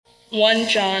1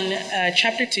 John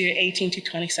chapter 2, 18 to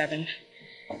 27.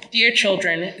 Dear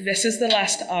children, this is the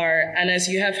last hour, and as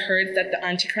you have heard that the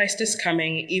Antichrist is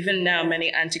coming, even now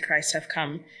many Antichrists have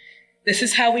come. This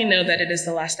is how we know that it is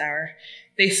the last hour.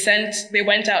 They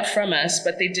went out from us,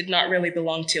 but they did not really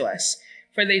belong to us.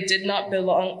 For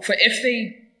if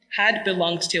they had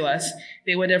belonged to us,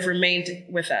 they would have remained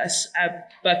with us,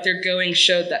 but their going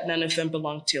showed that none of them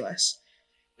belonged to us.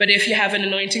 But if you have an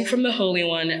anointing from the Holy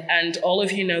One, and all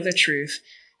of you know the truth,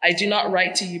 I do not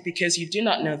write to you because you do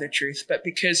not know the truth, but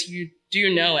because you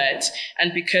do know it,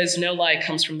 and because no lie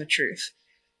comes from the truth.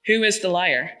 Who is the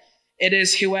liar? It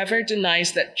is whoever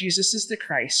denies that Jesus is the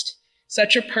Christ.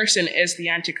 Such a person is the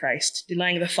Antichrist,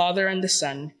 denying the Father and the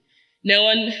Son. No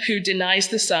one who denies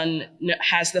the Son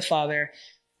has the Father.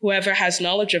 Whoever has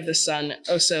knowledge of the Son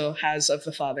also has of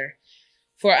the Father.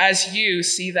 For as you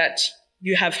see that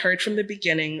you have heard from the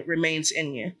beginning remains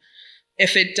in you.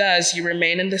 If it does, you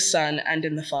remain in the Son and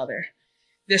in the Father.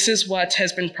 This is what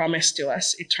has been promised to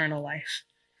us, eternal life.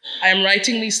 I am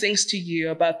writing these things to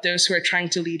you about those who are trying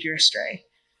to lead you astray.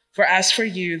 For as for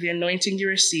you, the anointing you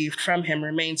received from him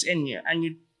remains in you, and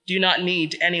you do not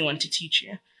need anyone to teach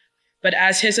you. But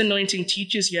as his anointing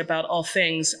teaches you about all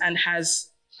things, and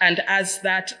as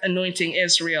that anointing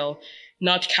is real,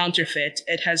 not counterfeit,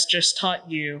 it has just taught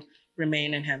you,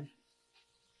 remain in him.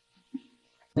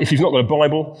 If you've not got a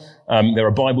Bible, there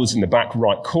are Bibles in the back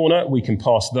right corner. We can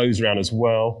pass those around as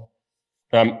well.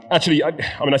 I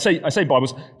say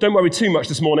Bibles. Don't worry too much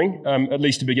this morning, at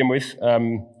least to begin with. I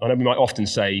know we might often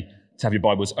say to have your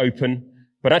Bibles open,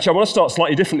 but actually I want to start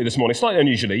slightly differently this morning, slightly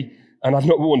unusually, and I've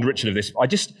not warned Richard of this.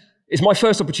 It's my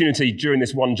first opportunity during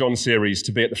this 1 John series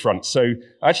to be at the front, so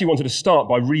I actually wanted to start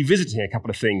by revisiting a couple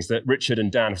of things that Richard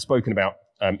and Dan have spoken about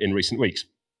in recent weeks.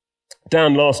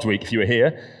 Dan, last week, if you were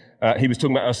here, he was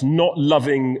talking about us not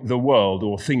loving the world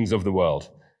or things of the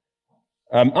world.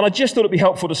 And I just thought it'd be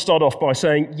helpful to start off by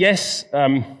saying, yes,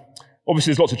 obviously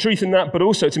there's lots of truth in that, but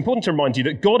also it's important to remind you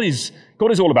that God is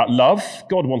all about love.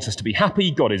 God wants us to be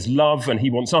happy. God is love, and he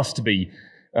wants us to be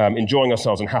enjoying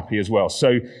ourselves and happy as well.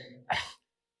 So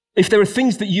if there are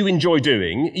things that you enjoy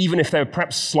doing, even if they're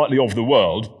perhaps slightly of the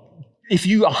world, if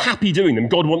you are happy doing them,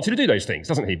 God wants you to do those things,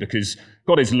 doesn't he? Because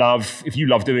God is love. If you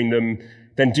love doing them,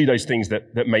 then do those things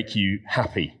that make you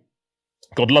happy.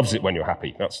 God loves it when you're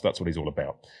happy. That's what he's all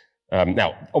about.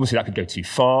 Now, obviously that could go too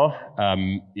far,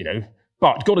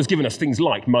 but God has given us things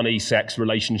like money, sex,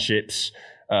 relationships,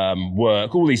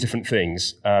 work, all these different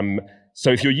things.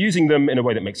 So if you're using them in a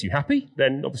way that makes you happy,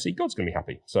 then obviously God's going to be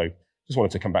happy. So just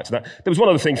wanted to come back to that. There was one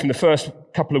other thing from the first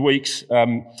couple of weeks,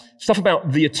 stuff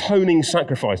about the atoning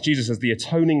sacrifice. Jesus as the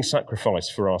atoning sacrifice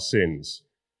for our sins.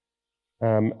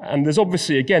 And there's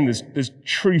obviously, again, there's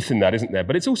truth in that, isn't there?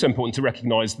 But it's also important to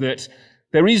recognize that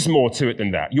there is more to it than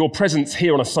that. Your presence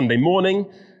here on a Sunday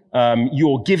morning,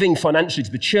 you're giving financially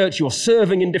to the church, you're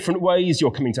serving in different ways,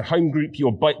 you're coming to home group,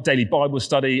 your daily Bible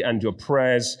study and your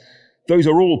prayers. Those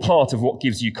are all part of what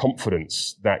gives you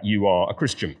confidence that you are a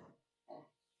Christian.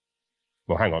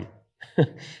 Well, hang on.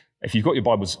 If you've got your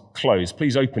Bibles closed,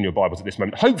 please open your Bibles at this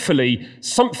moment. Hopefully,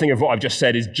 something of what I've just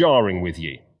said is jarring with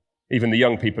you. Even the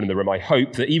young people in the room, I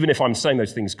hope that even if I'm saying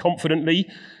those things confidently,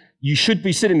 you should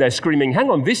be sitting there screaming, hang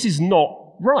on, this is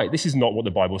not right. This is not what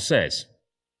the Bible says.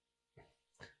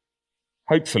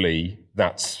 Hopefully,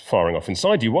 that's firing off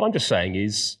inside you. What I'm just saying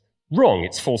is wrong.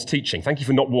 It's false teaching. Thank you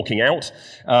for not walking out.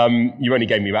 You only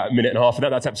gave me about a minute and a half of that.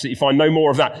 That's absolutely fine. No more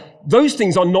of that. Those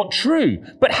things are not true.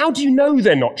 But how do you know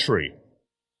they're not true?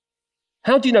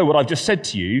 How do you know what I've just said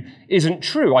to you isn't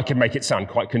true? I could make it sound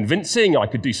quite convincing. I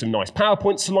could do some nice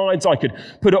PowerPoint slides. I could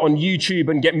put it on YouTube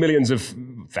and get millions of,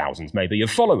 thousands maybe,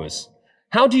 of followers.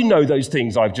 How do you know those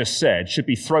things I've just said should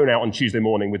be thrown out on Tuesday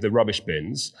morning with the rubbish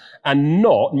bins and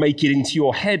not make it into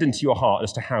your head, into your heart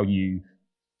as to how you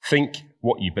think,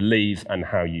 what you believe, and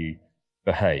how you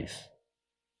behave?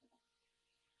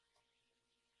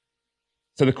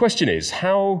 So the question is,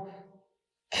 how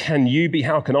can you be,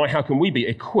 how can we be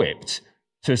equipped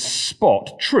to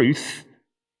spot truth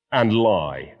and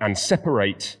lie and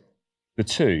separate the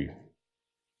two?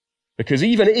 Because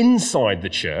even inside the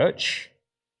church,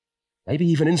 maybe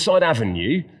even inside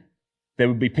Avenue, there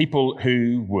would be people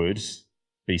who would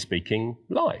be speaking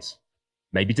lies.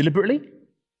 Maybe deliberately,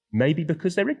 maybe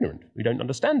because they're ignorant. We don't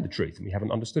understand the truth and we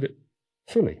haven't understood it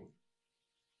fully.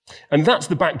 And that's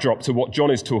the backdrop to what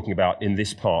John is talking about in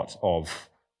this part of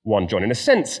 1 John. In a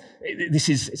sense,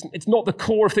 it's not the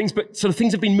core of things, but sort of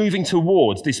things have been moving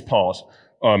towards this part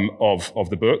of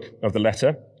the book, of the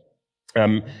letter.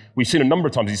 We've seen a number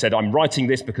of times he said, I'm writing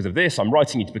this because of this, I'm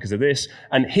writing it because of this.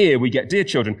 And here we get, dear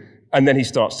children, And then he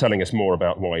starts telling us more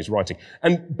about why he's writing.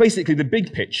 And basically the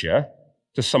big picture,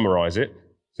 to summarize it,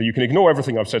 so you can ignore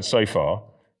everything I've said so far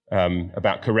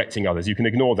about correcting others. You can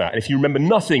ignore that. And if you remember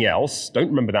nothing else, don't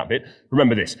remember that bit,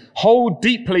 remember this. Hold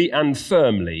deeply and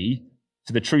firmly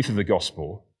to the truth of the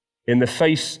gospel in the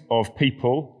face of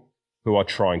people who are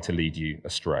trying to lead you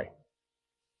astray.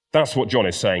 That's what John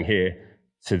is saying here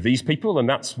to these people, and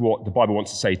that's what the Bible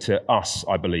wants to say to us,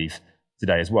 I believe,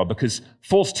 today as well. Because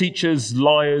false teachers,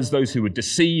 liars, those who would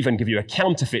deceive and give you a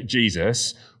counterfeit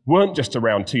Jesus weren't just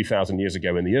around 2,000 years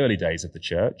ago in the early days of the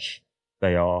church.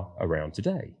 They are around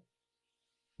today.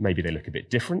 Maybe they look a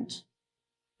bit different,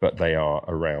 but they are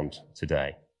around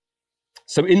today.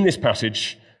 So in this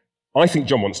passage, I think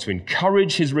John wants to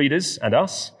encourage his readers and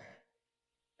us,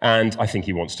 and I think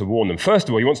he wants to warn them. First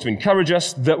of all, he wants to encourage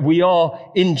us that we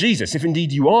are in Jesus. If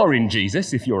indeed you are in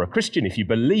Jesus, if you're a Christian, if you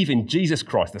believe in Jesus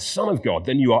Christ, the Son of God,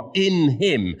 then you are in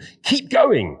him. Keep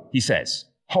going, he says.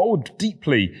 Hold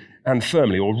deeply and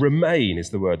firmly, or remain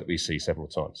is the word that we see several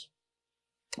times.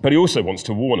 But he also wants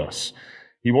to warn us.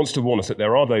 He wants to warn us that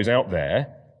there are those out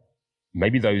there,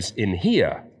 maybe those in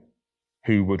here,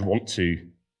 who would want to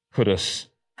put us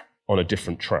on a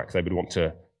different track. They would want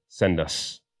to send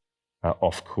us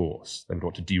off course. They would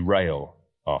want to derail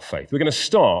our faith. We're going to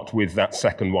start with that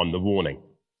second one, the warning.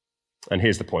 And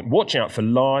here's the point. Watch out for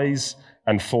lies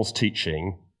and false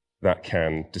teaching that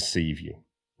can deceive you.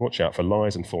 Watch out for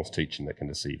lies and false teaching that can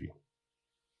deceive you.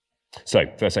 So,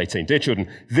 verse 18, dear children,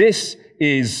 this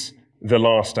is the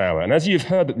last hour. And as you've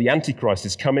heard that the Antichrist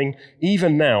is coming,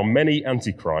 even now many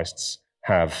Antichrists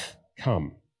have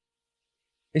come.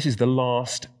 This is the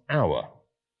last hour.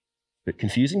 Bit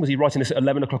confusing. Was he writing this at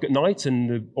 11 o'clock at night and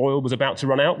the oil was about to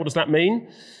run out? What does that mean?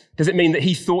 Does it mean that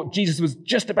he thought Jesus was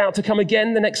just about to come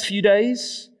again the next few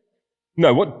days?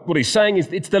 No, what he's saying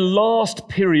is it's the last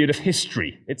period of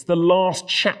history. It's the last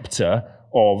chapter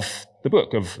of the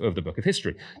book of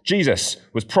history. Jesus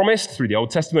was promised through the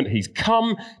Old Testament. He's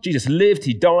come. Jesus lived.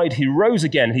 He died. He rose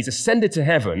again. He's ascended to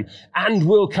heaven and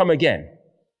will come again.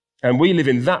 And we live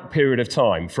in that period of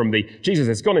time from Jesus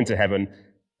has gone into heaven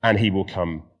and he will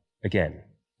come again.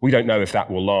 We don't know if that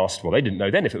will last. Well, they didn't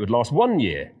know then if it would last 1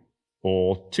 year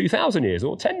or 2,000 years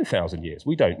or 10,000 years.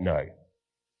 We don't know.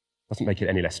 Doesn't make it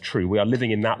any less true. We are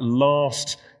living in that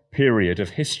last period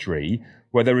of history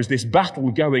where there is this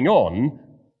battle going on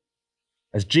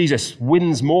as Jesus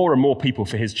wins more and more people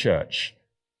for his church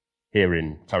here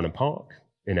in Clarendon Park,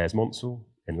 in Ayers Monsell,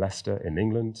 in Leicester, in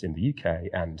England, in the UK,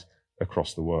 and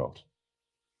across the world.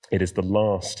 It is the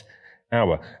last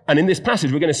hour. And in this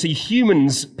passage, we're going to see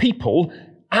humans, people,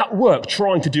 at work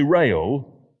trying to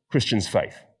derail Christians'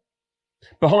 faith.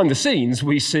 Behind the scenes,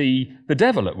 we see the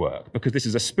devil at work, because this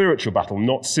is a spiritual battle,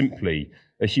 not simply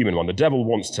a human one. The devil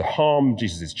wants to harm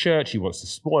Jesus' church. He wants to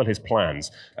spoil his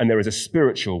plans. And there is a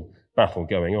spiritual battle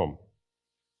going on.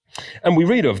 And we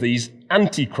read of these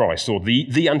antichrists, or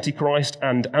the Antichrist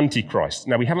and Antichrist.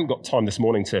 Now, we haven't got time this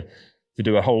morning to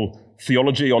do a whole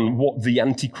theology on what the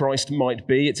Antichrist might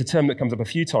be. It's a term that comes up a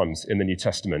few times in the New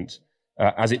Testament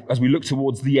as we look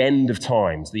towards the end of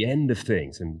times, the end of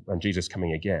things, and Jesus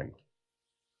coming again.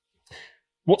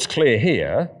 What's clear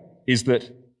here is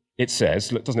that it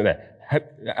says, look, doesn't it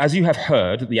there? As you have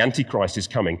heard that the Antichrist is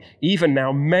coming, even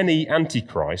now many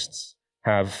Antichrists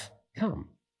have come.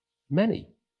 Many.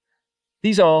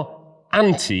 These are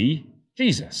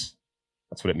anti-Jesus.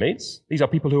 That's what it means. These are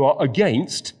people who are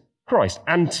against Christ,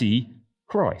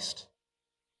 anti-Christ.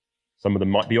 Some of them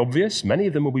might be obvious. Many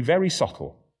of them will be very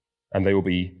subtle, and they will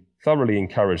be thoroughly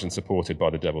encouraged and supported by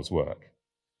the devil's work.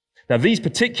 Now, these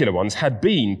particular ones had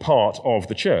been part of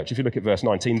the church. If you look at verse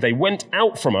 19, they went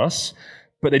out from us,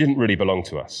 but they didn't really belong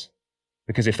to us.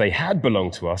 Because if they had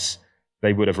belonged to us,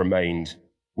 they would have remained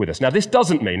with us. Now, this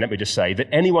doesn't mean, let me just say, that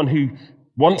anyone who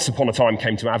once upon a time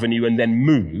came to Avenue and then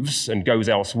moves and goes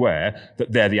elsewhere,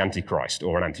 that they're the Antichrist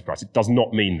or an Antichrist. It does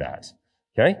not mean that.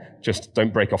 Okay? Just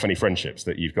don't break off any friendships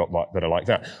that you've got that are like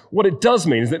that. What it does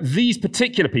mean is that these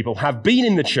particular people have been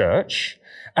in the church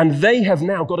and they have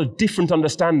now got a different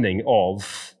understanding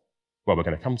of, well, we're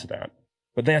going to come to that,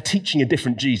 but they are teaching a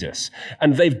different Jesus.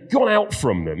 And they've gone out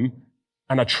from them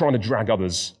and are trying to drag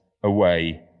others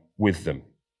away with them.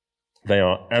 They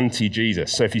are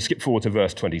anti-Jesus. So if you skip forward to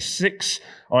verse 26,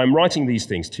 I am writing these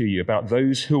things to you about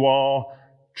those who are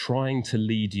trying to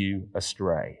lead you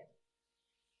astray.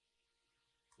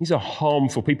 These are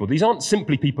harmful people. These aren't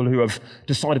simply people who have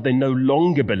decided they no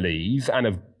longer believe and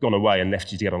have gone away and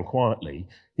left you to get on quietly.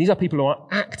 These are people who are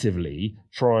actively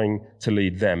trying to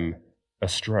lead them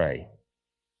astray.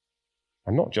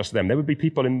 And not just them. There would be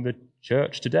people in the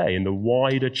church today, in the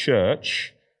wider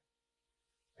church,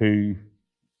 who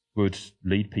would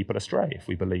lead people astray if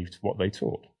we believed what they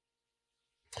taught.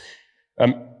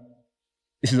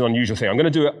 This is an unusual thing. I'm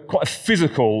going to do quite a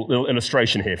physical little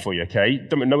illustration here for you, okay?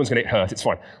 No one's going to get hurt, it's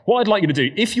fine. What I'd like you to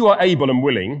do, if you are able and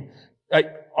willing,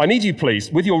 I need you,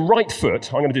 please, with your right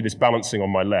foot, I'm going to do this balancing on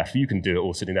my left. You can do it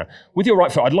all sitting down. With your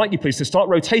right foot, I'd like you, please, to start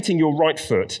rotating your right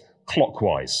foot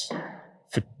clockwise.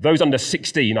 For those under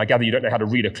 16, I gather you don't know how to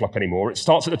read a clock anymore. It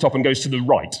starts at the top and goes to the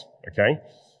right, okay?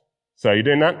 So you're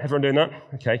doing that? Everyone doing that?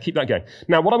 Okay, keep that going.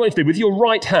 Now, what I want you to do, with your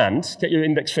right hand, get your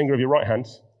index finger of your right hand,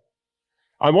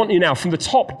 I want you now, from the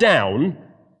top down,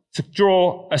 to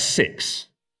draw a 6.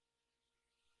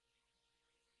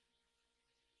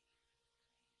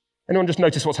 Anyone just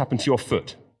notice what's happened to your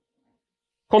foot?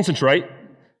 Concentrate,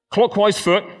 clockwise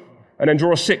foot, and then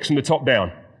draw a 6 from the top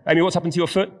down. Amy, what's happened to your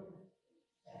foot?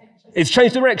 It's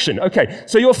changed direction. Okay,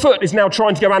 so your foot is now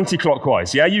trying to go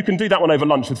anti-clockwise, yeah? You can do that one over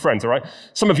lunch with friends, all right?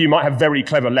 Some of you might have very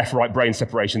clever left-right brain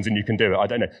separations and you can do it. I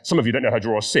don't know. Some of you don't know how to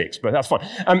draw a 6, but that's fine.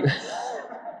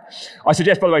 I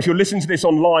suggest, by the way, if you're listening to this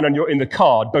online and you're in the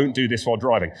car, don't do this while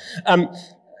driving.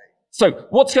 So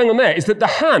what's going on there is that the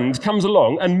hand comes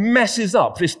along and messes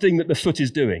up this thing that the foot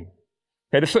is doing.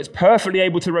 Okay, the foot's perfectly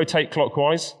able to rotate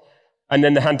clockwise, and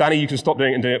then the hand, Danny, you can stop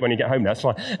doing it and do it when you get home now, it's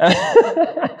fine.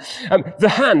 The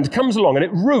hand comes along and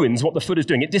it ruins what the foot is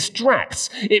doing. It distracts.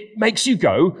 It makes you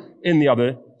go in the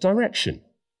other direction.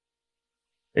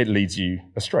 It leads you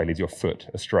astray, leads your foot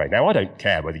astray. Now, I don't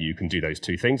care whether you can do those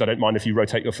two things. I don't mind if you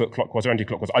rotate your foot clockwise or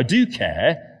anti-clockwise. I do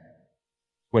care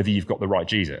whether you've got the right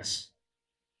Jesus.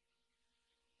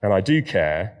 And I do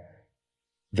care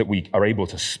that we are able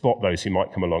to spot those who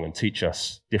might come along and teach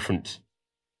us different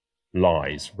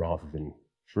lies rather than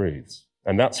truths.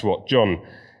 And that's what John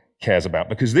cares about,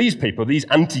 because these people, these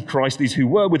antichrist, these who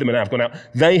were with him and have gone out,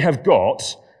 they have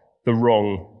got the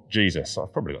wrong Jesus.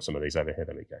 I've probably got some of these over here.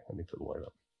 There we go. Let me put them away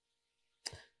up.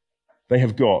 They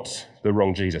have got the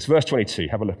wrong Jesus. Verse 22,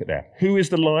 have a look at that. Who is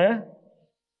the liar?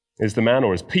 Is the man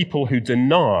or is people who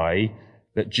deny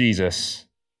that Jesus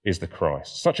is the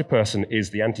Christ? Such a person is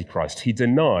the Antichrist. He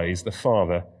denies the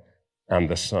Father and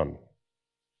the Son.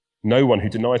 No one who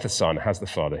denies the Son has the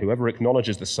Father. Whoever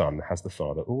acknowledges the Son has the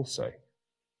Father also.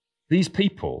 These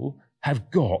people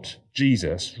have got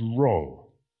Jesus wrong.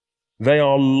 They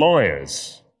are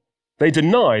liars. They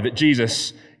deny that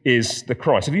Jesus is the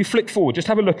Christ. If you flick forward, just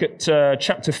have a look at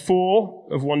chapter 4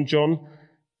 of 1 John,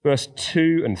 verse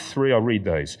 2 and 3. I'll read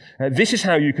those. This is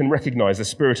how you can recognize the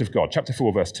Spirit of God. Chapter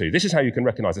 4, verse 2. This is how you can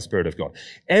recognize the Spirit of God.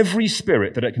 Every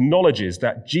spirit that acknowledges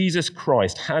that Jesus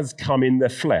Christ has come in the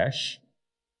flesh,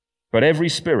 but every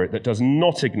spirit that does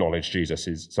not acknowledge Jesus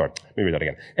is... Sorry, let me read that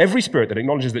again. Every spirit that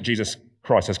acknowledges that Jesus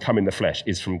Christ has come in the flesh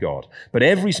is from God. But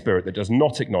every spirit that does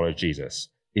not acknowledge Jesus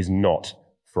is not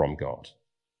from God.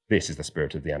 This is the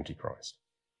spirit of the Antichrist.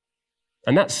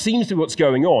 And that seems to be what's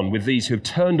going on with these who have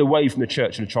turned away from the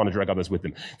church and are trying to drag others with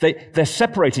them. They're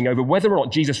separating over whether or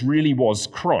not Jesus really was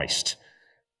Christ,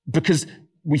 because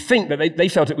we think that they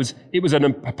felt it was an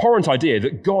abhorrent idea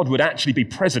that God would actually be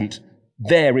present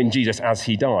there in Jesus as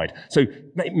he died. So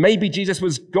maybe Jesus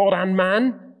was God and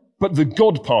man, but the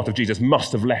God part of Jesus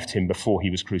must have left him before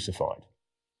he was crucified.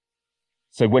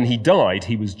 So when he died,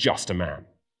 he was just a man.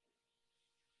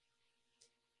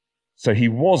 So he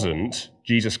wasn't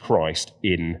Jesus Christ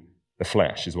in the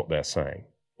flesh, is what they're saying.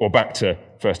 Or back to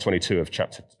verse 22 of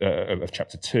chapter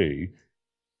 2.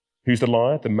 Who's the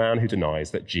liar? The man who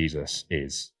denies that Jesus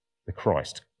is the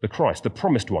Christ, the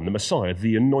promised one, the Messiah,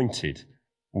 the anointed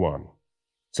one.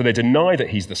 So they deny that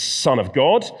he's the Son of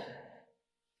God.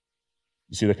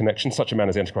 You see the connection? Such a man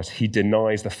as the Antichrist, he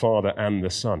denies the Father and the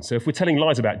Son. So if we're telling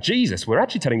lies about Jesus, we're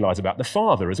actually telling lies about the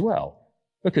Father as well,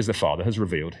 because the Father has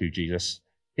revealed who Jesus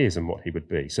is and what he would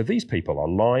be. So these people are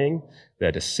lying,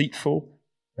 they're deceitful,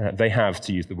 they have,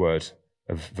 to use the word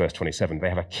of verse 27, they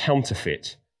have a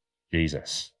counterfeit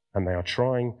Jesus, and they are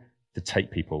trying to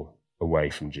take people away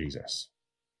from Jesus.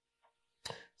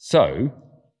 So,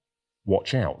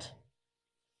 watch out.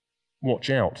 Watch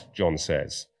out, John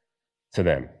says to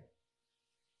them.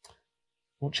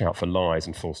 Watch out for lies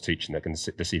and false teaching that can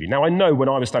deceive you. Now, I know when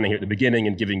I was standing here at the beginning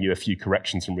and giving you a few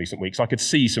corrections from recent weeks, I could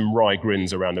see some wry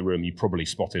grins around the room. You probably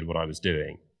spotted what I was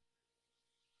doing.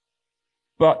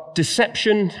 But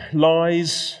deception,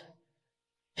 lies,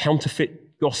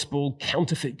 counterfeit gospel,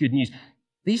 counterfeit good news,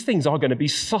 these things are going to be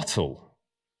subtle,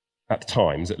 at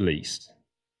times at least.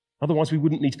 Otherwise, we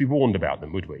wouldn't need to be warned about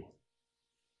them, would we?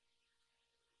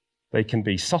 They can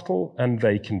be subtle and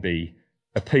they can be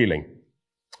appealing.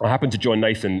 I happened to join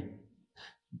Nathan.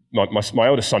 My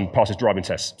oldest son passed his driving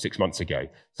test 6 months ago,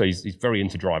 so he's very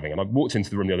into driving. And I walked into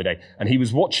the room the other day, and he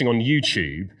was watching on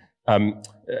YouTube a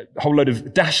whole load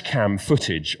of dash cam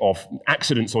footage of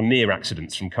accidents or near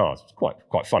accidents from cars. It's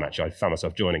quite fun, actually. I found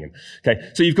myself joining them.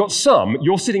 Okay, so you've got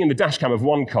you're sitting in the dash cam of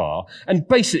one car, and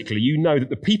basically you know that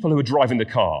the people who are driving the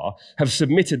car have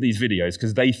submitted these videos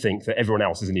because they think that everyone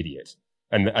else is an idiot.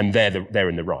 And they're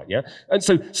in the right, yeah? And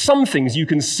so some things you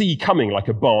can see coming, like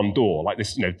a barn door, like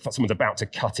this, someone's about to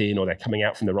cut in, or they're coming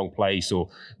out from the wrong place, or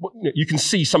you can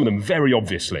see some of them very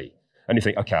obviously. And you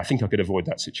think, okay, I think I could avoid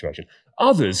that situation.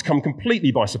 Others come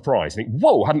completely by surprise. You think,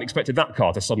 whoa, hadn't expected that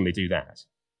car to suddenly do that.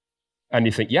 And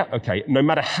you think, yeah, okay, no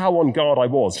matter how on guard I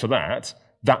was for that,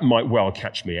 that might well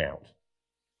catch me out.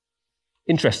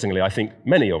 Interestingly, I think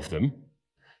many of them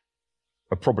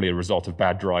are probably a result of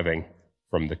bad driving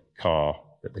from the car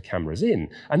that the camera's in.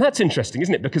 And that's interesting,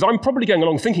 isn't it? Because I'm probably going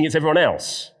along thinking it's everyone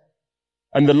else.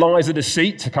 And the lies of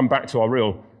deceit, to come back to our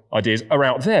real ideas, are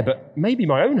out there. But maybe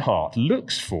my own heart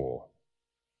looks for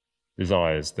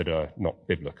desires that are not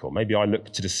biblical. Maybe I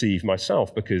look to deceive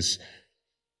myself because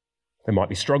there might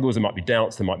be struggles, there might be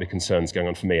doubts, there might be concerns going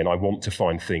on for me, and I want to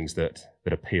find things that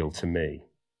appeal to me.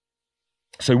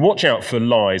 So watch out for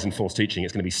lies and false teaching.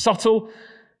 It's going to be subtle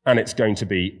and it's going to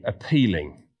be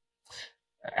appealing.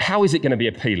 How is it going to be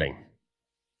appealing?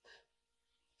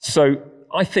 So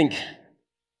I think,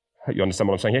 I hope you understand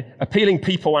what I'm saying here, appealing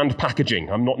people and packaging.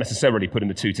 I'm not necessarily putting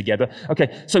the two together.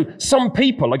 Okay, so some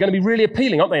people are going to be really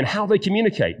appealing, aren't they, in how they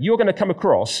communicate. You're going to come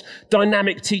across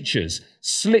dynamic teachers,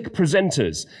 slick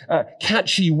presenters,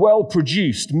 catchy,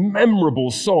 well-produced, memorable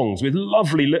songs with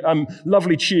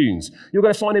lovely tunes. You're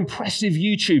going to find impressive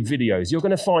YouTube videos. You're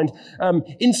going to find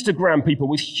Instagram people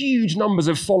with huge numbers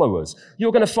of followers.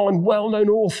 You're going to find well-known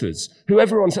authors who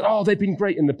everyone said, oh, they've been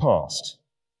great in the past.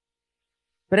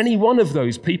 But any one of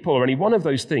those people or any one of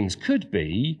those things could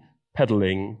be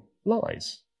peddling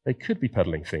lies. They could be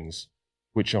peddling things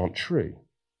which aren't true.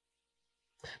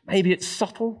 Maybe it's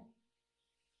subtle.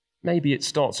 Maybe it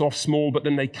starts off small, but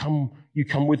then you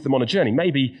come with them on a journey.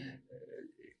 Maybe,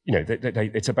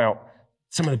 it's about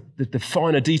some of the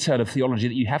finer detail of theology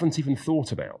that you haven't even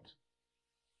thought about.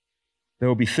 There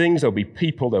will be things, there will be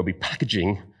people, there will be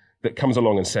packaging that comes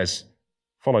along and says,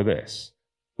 follow this.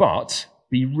 But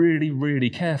be really, really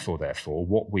careful, therefore,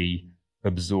 what we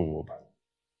absorb.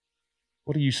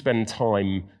 What do you spend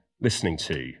time listening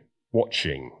to,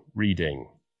 watching, reading,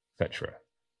 etc.?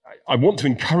 I want to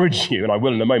encourage you, and I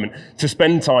will in a moment, to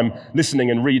spend time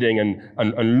listening and reading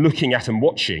and looking at and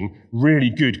watching really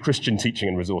good Christian teaching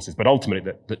and resources, but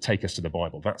ultimately that take us to the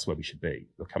Bible. That's where we should be.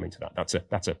 We're coming to that.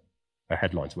 That's a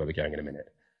headline to where we're going in a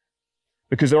minute.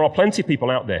 Because there are plenty of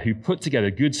people out there who put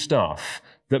together good stuff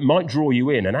that might draw you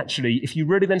in. And actually, if you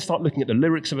really then start looking at the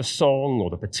lyrics of a song or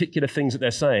the particular things that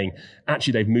they're saying,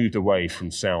 actually they've moved away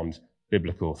from sound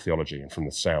biblical theology and from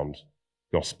the sound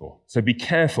gospel. So be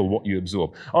careful what you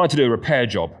absorb. I had to do a repair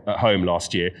job at home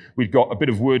last year. We'd got a bit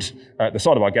of wood at the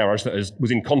side of our garage that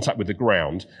was in contact with the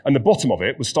ground, and the bottom of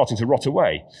it was starting to rot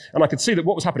away. And I could see that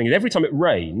what was happening is every time it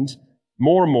rained,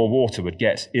 more and more water would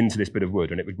get into this bit of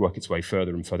wood and it would work its way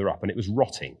further and further up, and it was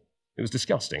rotting. It was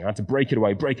disgusting. I had to break it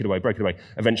away,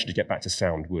 eventually get back to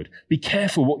sound wood. Be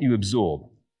careful what you absorb.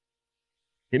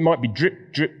 It might be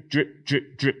drip, drip, drip,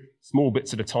 drip, drip, small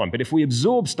bits at a time. But if we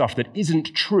absorb stuff that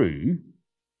isn't true,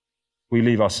 we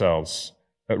leave ourselves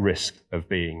at risk of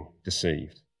being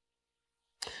deceived.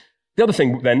 The other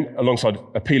thing then, alongside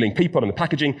appealing people and the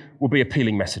packaging, will be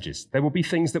appealing messages. There will be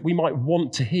things that we might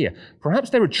want to hear. Perhaps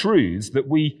there are truths that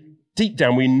deep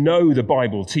down, we know the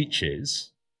Bible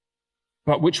teaches,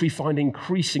 but which we find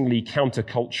increasingly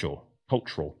countercultural.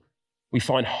 We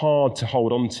find hard to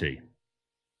hold on to.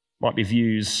 Might be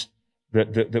views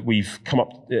that we've come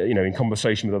up, in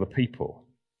conversation with other people.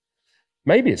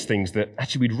 Maybe it's things that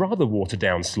actually we'd rather water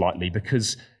down slightly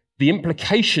because the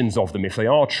implications of them, if they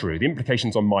are true, the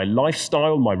implications on my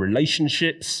lifestyle, my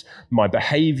relationships, my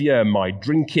behavior, my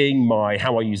drinking,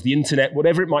 how I use the internet,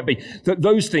 whatever it might be, that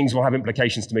those things will have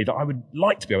implications to me that I would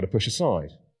like to be able to push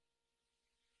aside.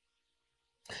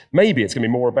 Maybe it's going to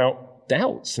be more about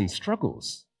doubts and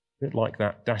struggles, a bit like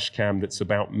that dash cam that's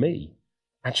about me.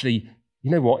 Actually,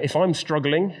 you know what? If I'm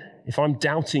struggling, if I'm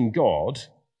doubting God,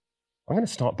 I'm going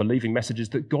to start believing messages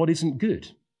that God isn't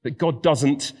good, that God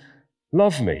doesn't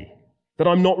love me, that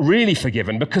I'm not really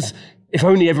forgiven, because if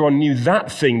only everyone knew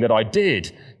that thing that I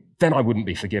did, then I wouldn't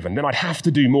be forgiven. Then I'd have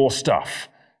to do more stuff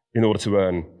in order to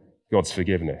earn God's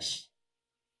forgiveness.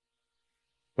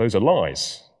 Those are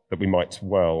lies that we might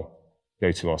well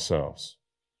go to ourselves.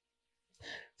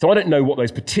 So I don't know what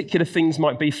those particular things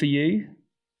might be for you.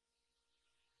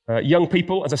 Young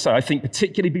people, as I say, I think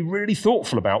particularly be really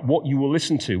thoughtful about what you will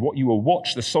listen to, what you will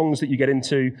watch, the songs that you get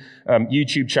into,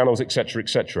 YouTube channels, etc.,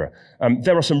 etc.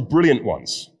 There are some brilliant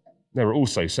ones There are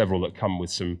also several that come with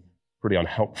some pretty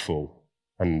unhelpful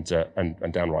and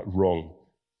downright wrong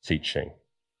teaching.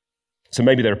 So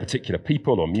maybe there are particular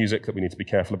people or music that we need to be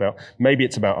careful about. Maybe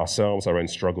it's about ourselves, our own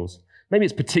struggles. Maybe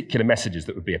it's particular messages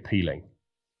that would be appealing.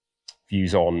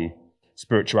 Views on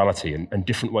spirituality and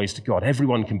different ways to God.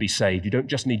 Everyone can be saved. You don't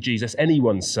just need Jesus.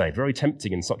 Anyone's saved. Very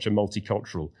tempting in such a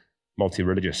multicultural,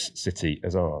 multi-religious city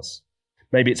as ours.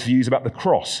 Maybe it's views about the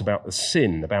cross, about the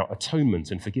sin, about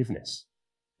atonement and forgiveness.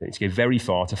 You need to go very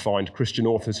far to find Christian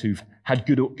authors who've had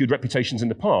good reputations in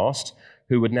the past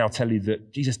who would now tell you that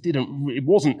it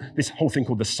wasn't this whole thing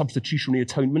called the substitutionary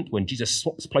atonement, when Jesus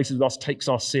swaps places with us, takes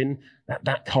our sin.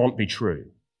 That can't be true.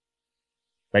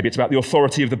 Maybe it's about the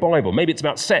authority of the Bible. Maybe it's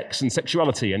about sex and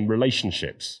sexuality and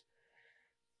relationships.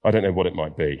 I don't know what it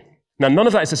might be. Now, none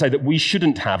of that is to say that we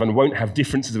shouldn't have and won't have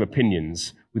differences of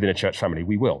opinions within a church family.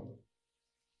 We will.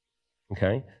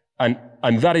 Okay?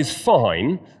 And that is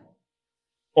fine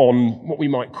on what we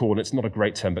might call, and it's not a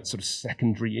great term, but sort of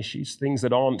secondary issues, things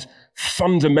that aren't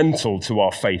fundamental to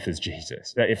our faith in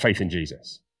Jesus.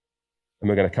 And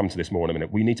we're going to come to this more in a minute.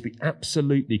 We need to be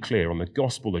absolutely clear on the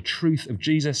gospel, the truth of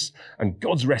Jesus and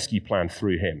God's rescue plan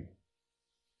through him.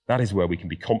 That is where we can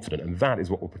be confident, and that is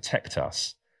what will protect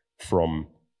us from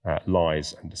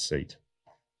lies and deceit.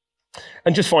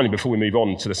 And just finally, before we move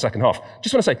on to the second half,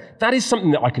 just want to say that is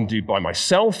something that I can do by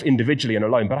myself, individually and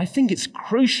alone, but I think it's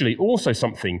crucially also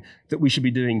something that we should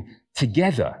be doing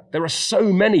together. There are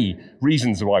so many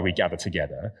reasons why we gather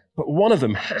together, but one of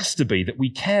them has to be that we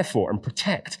care for and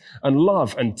protect and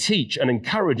love and teach and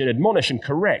encourage and admonish and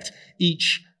correct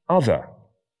each other.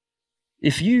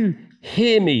 If you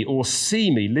hear me or see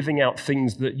me living out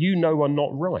things that you know are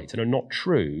not right and are not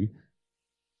true,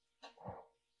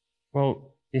 well,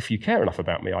 if you care enough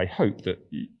about me, I hope that,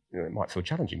 it might feel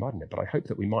challenging, mightn't it? But I hope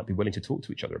that we might be willing to talk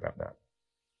to each other about that.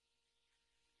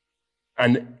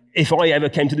 And if I ever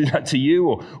came to do that to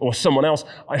you or someone else,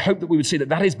 I hope that we would see that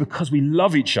that is because we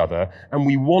love each other and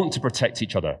we want to protect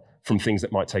each other from things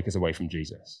that might take us away from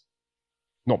Jesus.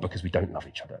 Not because we don't love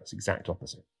each other. It's the exact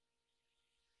opposite.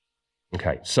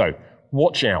 Okay, so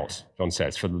watch out, John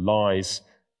says, for the lies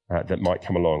that might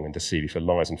come along and deceive you, for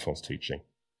lies and false teaching.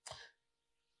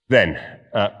 Then,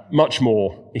 much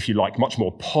more, if you like, much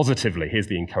more positively, here's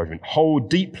the encouragement. Hold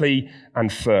deeply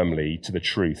and firmly to the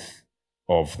truth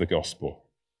of the gospel.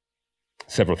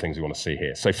 Several things we want to see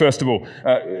here. So first of all,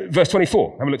 verse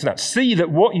 24, have a look at that. See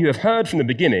that what you have heard from the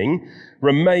beginning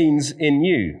remains in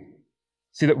you.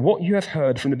 See that what you have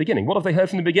heard from the beginning. What have they heard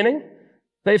from the beginning?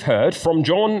 They've heard from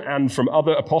John and from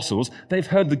other apostles, they've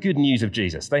heard the good news of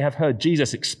Jesus. They have heard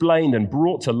Jesus explained and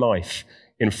brought to life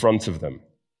in front of them,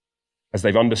 as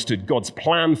they've understood God's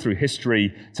plan through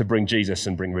history to bring Jesus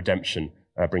and bring redemption,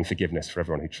 bring forgiveness for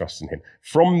everyone who trusts in him.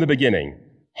 From the beginning,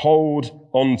 hold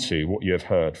on to what you have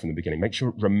heard from the beginning. Make sure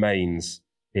it remains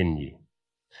in you.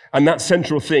 And that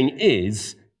central thing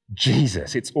is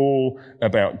Jesus. It's all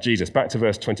about Jesus. Back to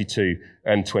verse 22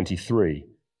 and 23.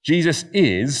 Jesus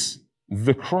is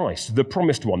the Christ, the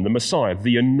promised one, the Messiah,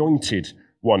 the anointed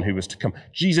one who was to come.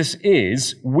 Jesus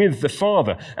is with the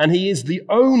Father, and he is the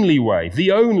only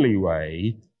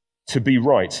way to be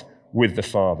right with the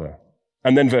Father.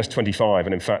 And then verse 25,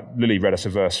 and in fact, Lily read us a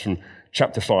verse from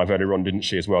chapter 5 earlier on, didn't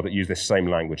she, as well, that used this same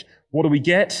language. What do we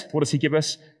get? What does he give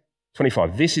us?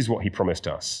 25, this is what he promised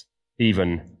us,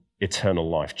 even eternal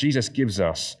life. Jesus gives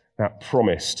us that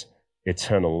promised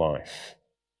eternal life.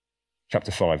 Chapter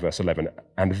 5, verse 11,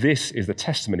 and this is the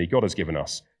testimony God has given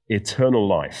us, eternal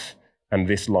life, and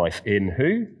this life in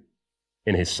who?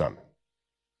 In his Son.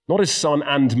 Not his Son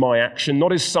and my action,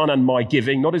 not his Son and my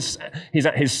giving, not his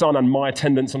Son and my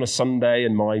attendance on a Sunday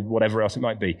and my whatever else it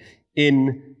might be.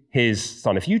 In his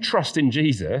Son. If you trust in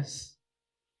Jesus,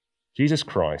 Jesus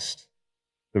Christ,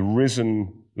 the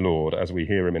risen Lord, as we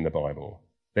hear him in the Bible,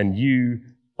 then you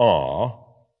are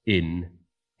in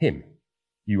him.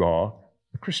 You are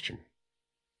a Christian.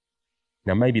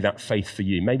 Now, maybe that faith for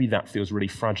you, maybe that feels really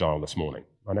fragile this morning.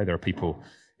 I know there are people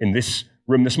in this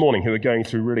room this morning who are going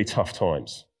through really tough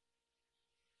times.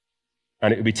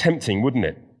 And it would be tempting, wouldn't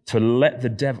it, to let the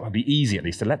devil, it'd be easy at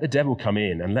least, to let the devil come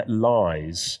in and let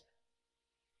lies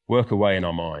work away in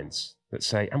our minds that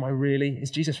say, is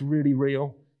Jesus really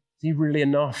real? Is he really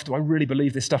enough? Do I really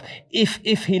believe this stuff?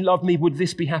 If he loved me, would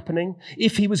this be happening?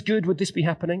 If he was good, would this be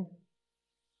happening?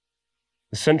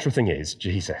 The central thing is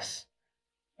Jesus.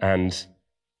 And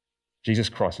Jesus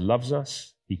Christ loves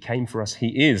us. He came for us.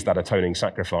 He is that atoning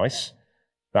sacrifice,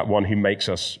 that one who makes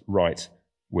us right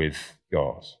with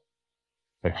God.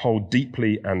 So hold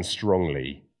deeply and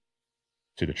strongly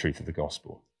to the truth of the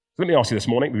gospel. So let me ask you this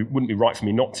morning, it wouldn't be right for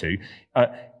me not to,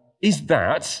 is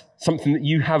that something that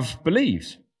you have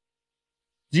believed?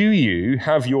 Do you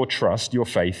have your trust, your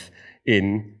faith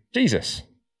in Jesus?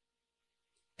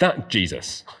 That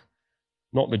Jesus.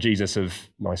 Not the Jesus of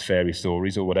nice fairy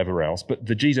stories or whatever else, but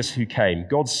the Jesus who came,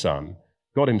 God's Son,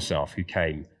 God himself, who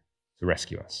came to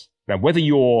rescue us. Now, whether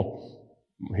you're,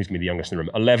 who's going to be the youngest in the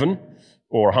room, 11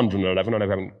 or 111, I know we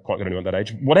haven't quite got anyone at that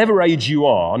age, whatever age you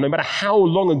are, no matter how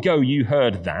long ago you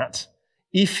heard that,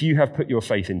 if you have put your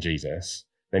faith in Jesus,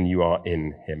 then you are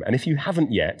in him. And if you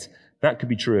haven't yet, that could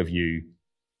be true of you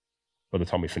by the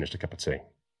time we finished a cup of tea.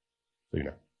 So you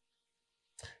know.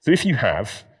 So if you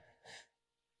have,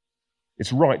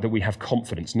 it's right that we have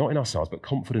confidence, not in ourselves, but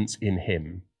confidence in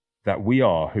him, that we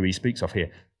are who he speaks of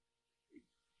here.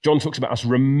 John talks about us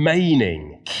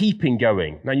remaining, keeping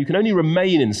going. Now, you can only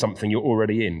remain in something you're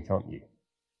already in, can't you?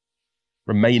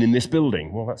 Remain in this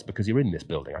building. Well, that's because you're in this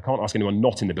building. I can't ask anyone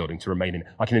not in the building to remain in.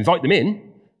 I can invite them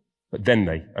in, but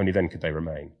only then could they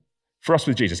remain. For us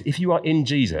with Jesus, if you are in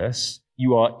Jesus,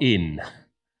 you are in.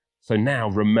 So now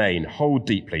remain, hold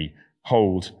deeply,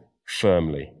 hold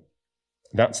firmly.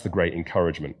 That's the great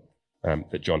encouragement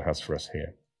that John has for us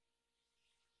here.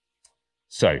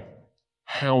 So,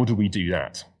 how do we do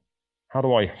that? How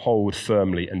do I hold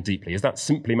firmly and deeply? Is that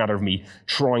simply a matter of me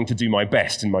trying to do my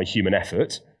best in my human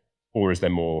effort, or is there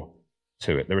more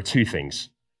to it? There are two things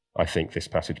I think this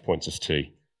passage points us to,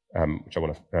 which I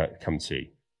want to come to.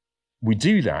 We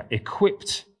do that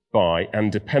equipped by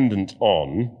and dependent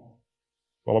on,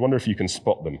 well, I wonder if you can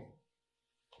spot them.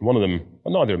 One of them,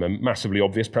 well, neither of them are massively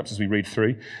obvious, perhaps as we read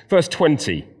through. Verse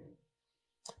 20,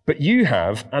 but you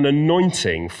have an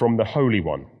anointing from the Holy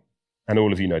One, and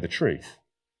all of you know the truth.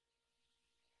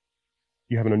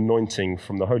 You have an anointing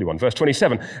from the Holy One. Verse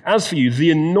 27, as for you,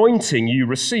 the anointing you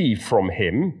received from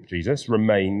him, Jesus,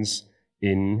 remains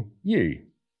in you.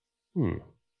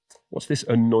 What's this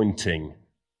anointing,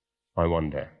 I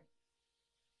wonder?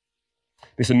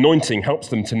 This anointing helps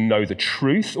them to know the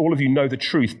truth. All of you know the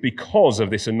truth because of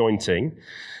this anointing.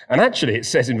 And actually, it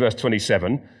says in verse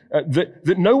 27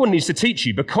 that no one needs to teach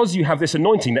you because you have this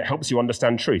anointing that helps you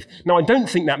understand truth. Now, I don't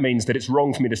think that means that it's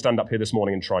wrong for me to stand up here this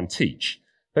morning and try and teach.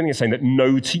 I don't think it's saying that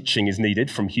no teaching is needed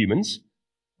from humans.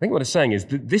 I think what it's saying is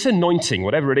that this anointing,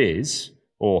 whatever it is,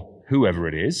 or whoever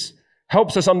it is,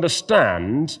 helps us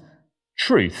understand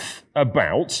truth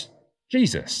about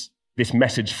Jesus, this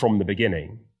message from the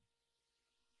beginning,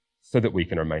 so that we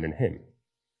can remain in him.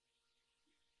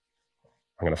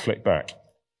 I'm going to flick back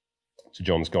to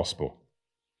John's Gospel.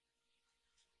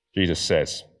 Jesus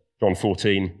says, John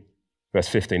 14, verse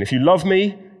 15, if you love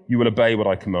me, you will obey what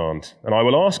I command, and I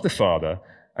will ask the Father,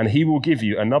 and he will give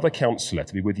you another counselor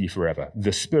to be with you forever,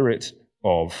 the Spirit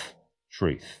of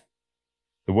truth.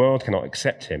 The world cannot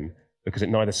accept him because it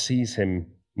neither sees him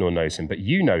nor knows him, but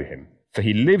you know him, for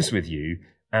he lives with you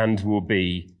and will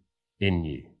be in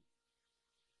you.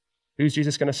 Who's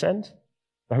Jesus going to send?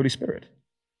 The Holy Spirit.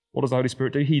 What does the Holy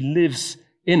Spirit do? He lives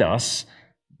in us,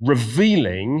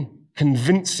 revealing,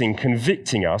 convincing,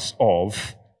 convicting us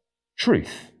of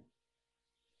truth,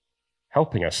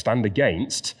 helping us stand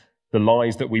against the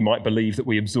lies that we might believe that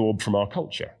we absorb from our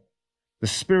culture. The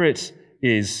Spirit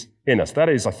is in us. That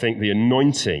is, I think, the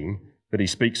anointing that he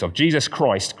speaks of. Jesus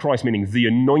Christ meaning the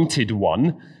anointed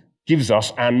one, gives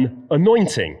us an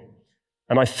anointing.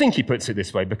 And I think he puts it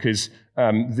this way because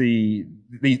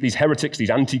these heretics, these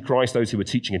antichrists, those who were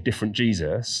teaching a different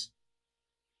Jesus,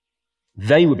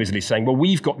 they were busily saying, well,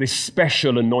 we've got this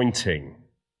special anointing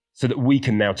so that we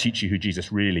can now teach you who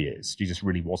Jesus really is. Jesus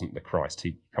really wasn't the Christ.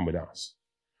 He'd come with us.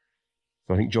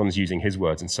 So I think John's using his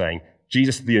words and saying,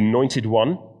 Jesus, the anointed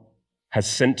one, has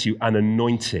sent you an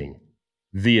anointing,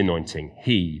 the anointing,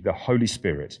 he, the Holy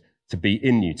Spirit, to be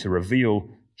in you, to reveal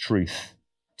truth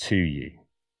to you.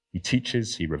 He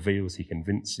teaches, he reveals, he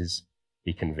convinces,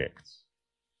 he convicts.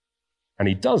 And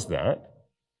he does that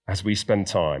as we spend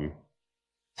time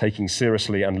taking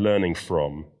seriously and learning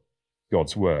from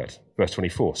God's word. Verse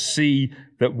 24, see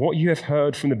that what you have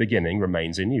heard from the beginning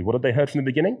remains in you. What had they heard from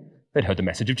the beginning? They'd heard the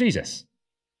message of Jesus.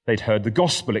 They'd heard the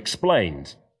gospel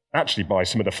explained, actually by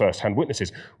some of the first-hand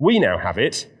witnesses. We now have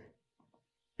it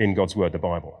in God's word, the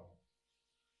Bible.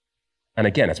 And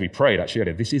again, as we prayed actually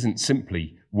earlier, this isn't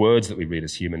simply words that we read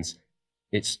as humans.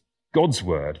 It's God's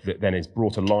word that then is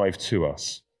brought alive to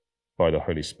us by the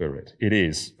Holy Spirit. It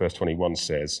is, verse 21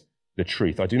 says, the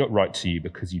truth. I do not write to you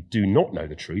because you do not know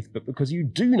the truth, but because you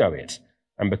do know it,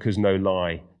 and because no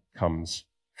lie comes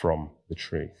from the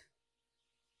truth.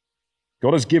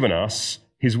 God has given us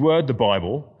his word, the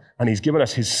Bible, and he's given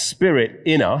us his Spirit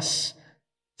in us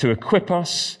to equip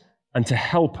us and to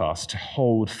help us to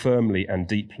hold firmly and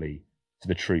deeply to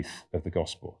the truth of the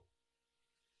gospel.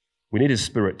 We need his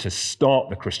Spirit to start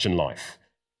the Christian life,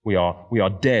 We are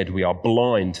dead. We are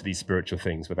blind to these spiritual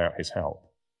things without his help.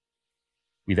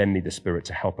 We then need the Spirit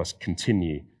to help us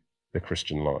continue the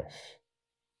Christian life,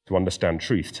 to understand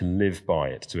truth, to live by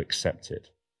it, to accept it.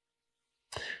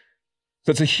 So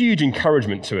it's a huge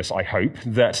encouragement to us, I hope,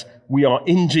 that we are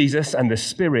in Jesus and the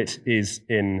Spirit is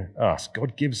in us.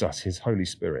 God gives us his Holy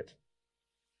Spirit.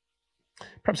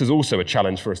 Perhaps there's also a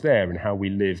challenge for us there in how we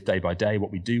live day by day,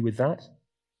 what we do with that.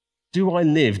 Do I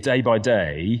live day by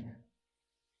day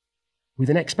with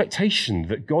an expectation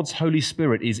that God's Holy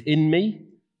Spirit is in me,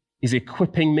 is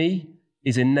equipping me,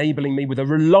 is enabling me, with a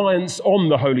reliance on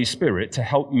the Holy Spirit to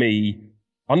help me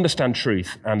understand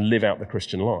truth and live out the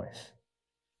Christian life?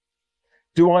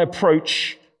 Do I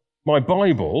approach my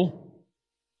Bible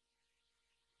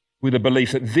with a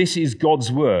belief that this is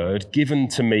God's word given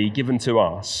to me, given to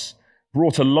us,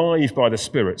 brought alive by the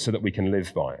Spirit so that we can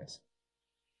live by it?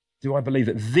 Do I believe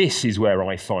that this is where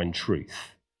I find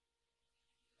truth?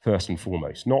 First and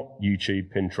foremost, not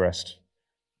YouTube, Pinterest,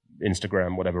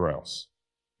 Instagram, whatever else.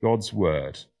 God's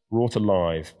word, brought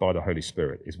alive by the Holy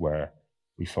Spirit, is where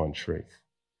we find truth.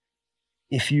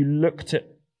 If you looked at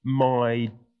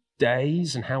my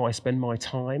days and how I spend my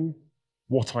time,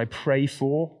 what I pray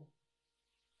for,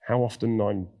 how often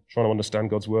I'm trying to understand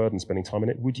God's word and spending time in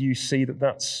it, would you see that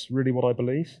that's really what I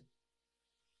believe?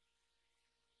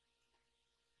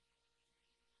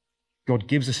 God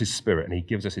gives us his Spirit and he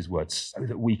gives us his word so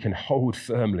that we can hold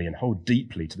firmly and hold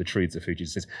deeply to the truths of who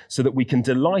Jesus is, so that we can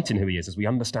delight in who he is as we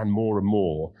understand more and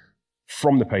more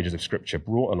from the pages of Scripture,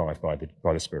 brought alive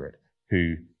by the Spirit,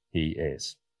 who he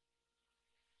is.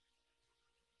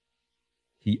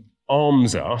 He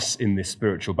arms us in this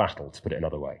spiritual battle, to put it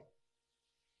another way.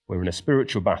 We're in a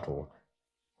spiritual battle,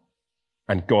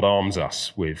 and God arms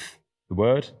us with the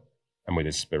word and with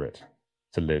his Spirit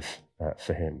to live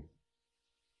for him.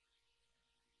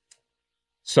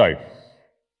 So,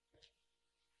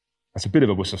 that's a bit of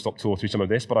a whistle-stop tour through some of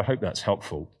this, but I hope that's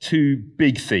helpful. Two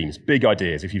big themes, big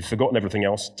ideas. If you've forgotten everything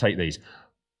else, take these.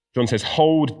 John says,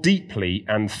 hold deeply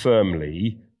and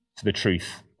firmly to the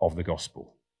truth of the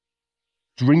gospel.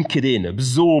 Drink it in,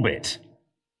 absorb it,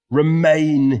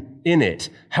 remain in it,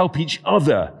 help each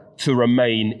other to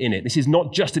remain in it. This is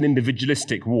not just an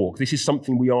individualistic walk. This is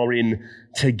something we are in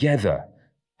together.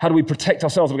 How do we protect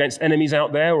ourselves against enemies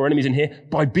out there or enemies in here?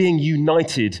 By being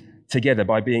united together,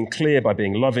 by being clear, by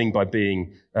being loving, by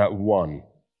being one.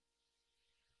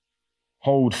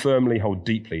 Hold firmly, hold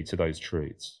deeply to those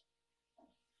truths.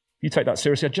 If you take that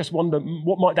seriously, I just wonder,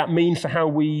 what might that mean for how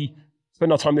we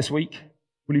spend our time this week?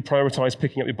 Will you prioritize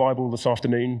picking up your Bible this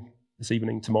afternoon, this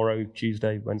evening, tomorrow,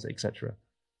 Tuesday, Wednesday, etc.?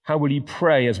 How will you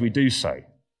pray as we do so?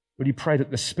 Will you pray that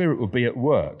the Spirit will be at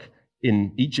work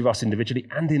in each of us individually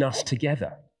and in us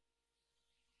together?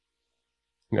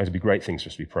 I think those would be great things for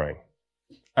us to be praying.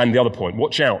 And the other point,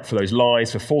 watch out for those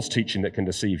lies, for false teaching that can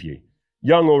deceive you.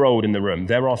 Young or old in the room,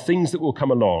 there are things that will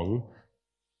come along.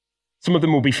 Some of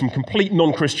them will be from complete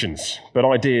non-Christians, but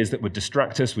ideas that would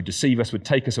distract us, would deceive us, would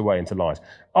take us away into lies.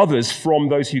 Others from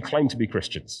those who claim to be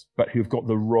Christians, but who've got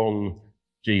the wrong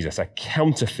Jesus, a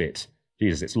counterfeit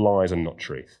Jesus. It's lies and not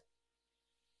truth.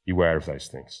 Beware of those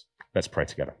things. Let's pray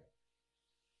together.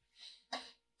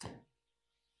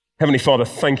 Heavenly Father,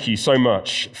 thank you so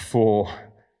much for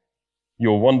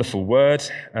your wonderful word,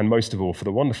 and most of all for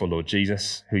the wonderful Lord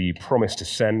Jesus, who you promised to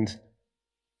send,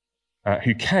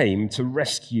 who came to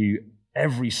rescue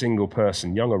every single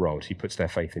person, young or old, who puts their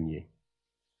faith in you.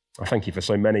 I thank you for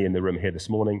so many in the room here this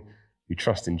morning who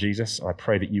trust in Jesus. I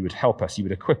pray that you would help us, you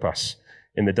would equip us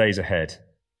in the days ahead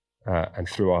and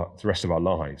through the rest of our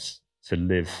lives to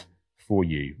live for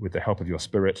you with the help of your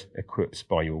Spirit, equipped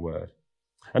by your word.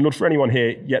 And Lord, for anyone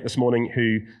here yet this morning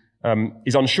who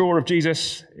is unsure of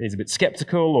Jesus, is a bit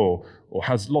skeptical or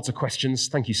has lots of questions,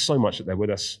 thank you so much that they're with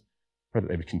us. Pray that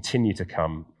they would continue to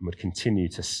come and would continue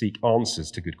to seek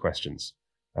answers to good questions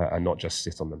and not just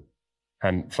sit on them.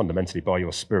 And fundamentally, by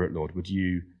your Spirit, Lord, would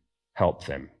you help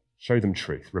them, show them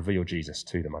truth, reveal Jesus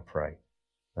to them, I pray,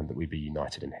 and that we be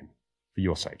united in him. For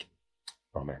your sake,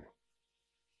 amen.